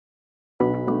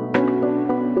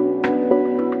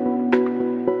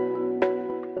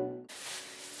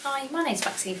Hi, my name's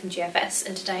Maxine from GFS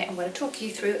and today I'm going to talk you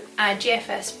through our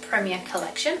GFS Premier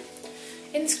collection.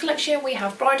 In this collection we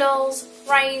have bridles,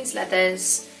 reins,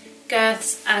 leathers,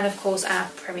 girths and of course our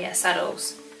Premier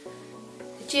saddles.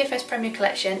 The GFS Premier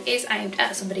collection is aimed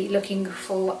at somebody looking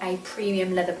for a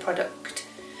premium leather product,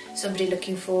 somebody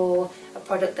looking for a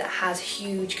product that has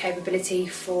huge capability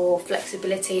for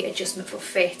flexibility, adjustment for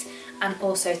fit and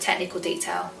also technical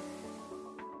detail.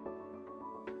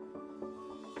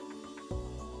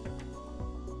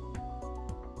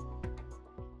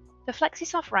 The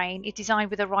FlexiSoft rein is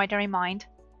designed with the rider in mind.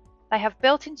 They have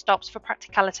built-in stops for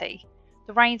practicality.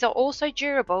 The reins are also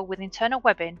durable with internal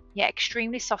webbing, yet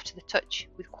extremely soft to the touch,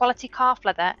 with quality calf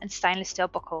leather and stainless steel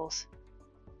buckles.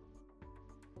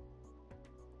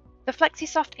 The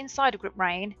FlexiSoft Insider Grip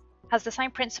rein has the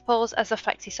same principles as the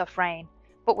FlexiSoft rein,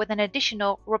 but with an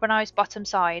additional rubberized bottom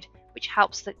side, which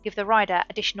helps give the rider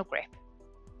additional grip.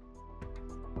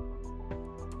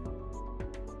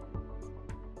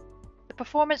 The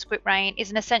Performance Grip rein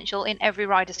is an essential in every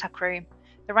rider's tack room.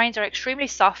 The reins are extremely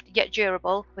soft yet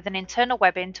durable with an internal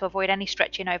webbing to avoid any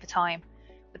stretching over time.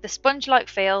 With the sponge-like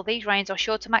feel, these reins are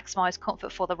sure to maximise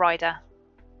comfort for the rider.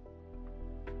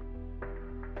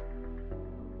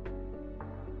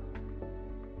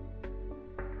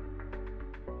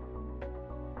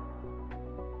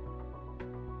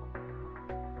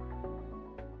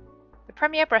 The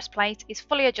Premier Breastplate is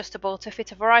fully adjustable to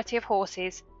fit a variety of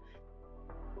horses.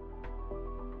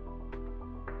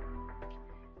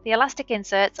 The elastic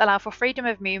inserts allow for freedom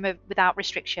of movement without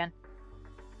restriction.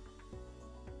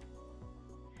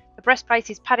 The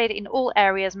breastplate is padded in all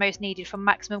areas most needed for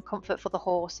maximum comfort for the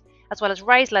horse, as well as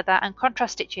raised leather and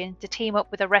contrast stitching to team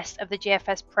up with the rest of the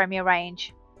GFS Premier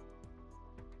range.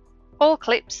 All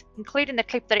clips, including the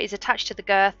clip that is attached to the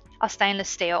girth, are stainless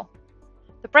steel.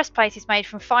 The breastplate is made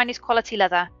from finest quality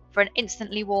leather for an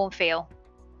instantly warm feel.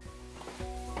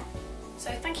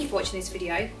 So thank you for watching this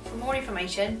video. For more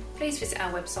information, please visit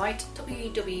our website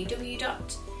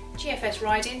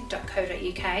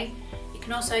www.gfsriding.co.uk. You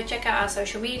can also check out our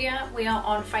social media. We are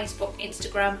on Facebook,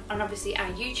 Instagram and obviously our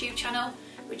YouTube channel,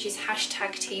 which is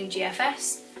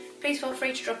 #TeamGFS. Please feel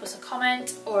free to drop us a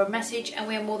comment or a message and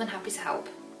we are more than happy to help.